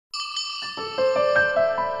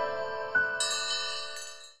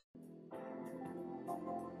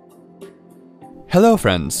Hello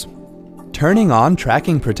friends! Turning on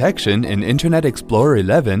tracking protection in Internet Explorer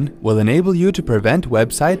 11 will enable you to prevent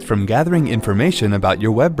websites from gathering information about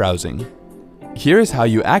your web browsing. Here is how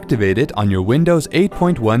you activate it on your Windows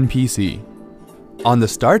 8.1 PC. On the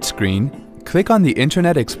Start screen, click on the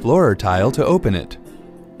Internet Explorer tile to open it.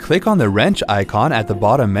 Click on the wrench icon at the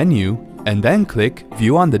bottom menu and then click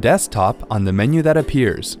View on the desktop on the menu that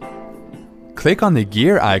appears. Click on the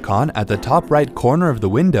gear icon at the top right corner of the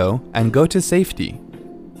window and go to Safety.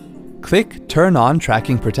 Click Turn on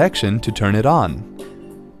Tracking Protection to turn it on.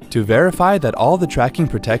 To verify that all the tracking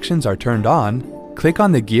protections are turned on, click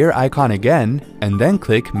on the gear icon again and then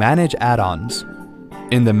click Manage Add-ons.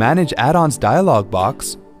 In the Manage Add-ons dialog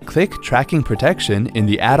box, click Tracking Protection in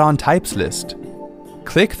the Add-on Types list.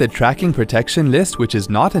 Click the Tracking Protection list which is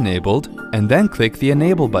not enabled and then click the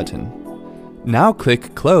Enable button. Now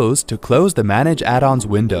click Close to close the Manage Add-ons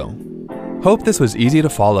window. Hope this was easy to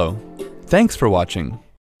follow. Thanks for watching.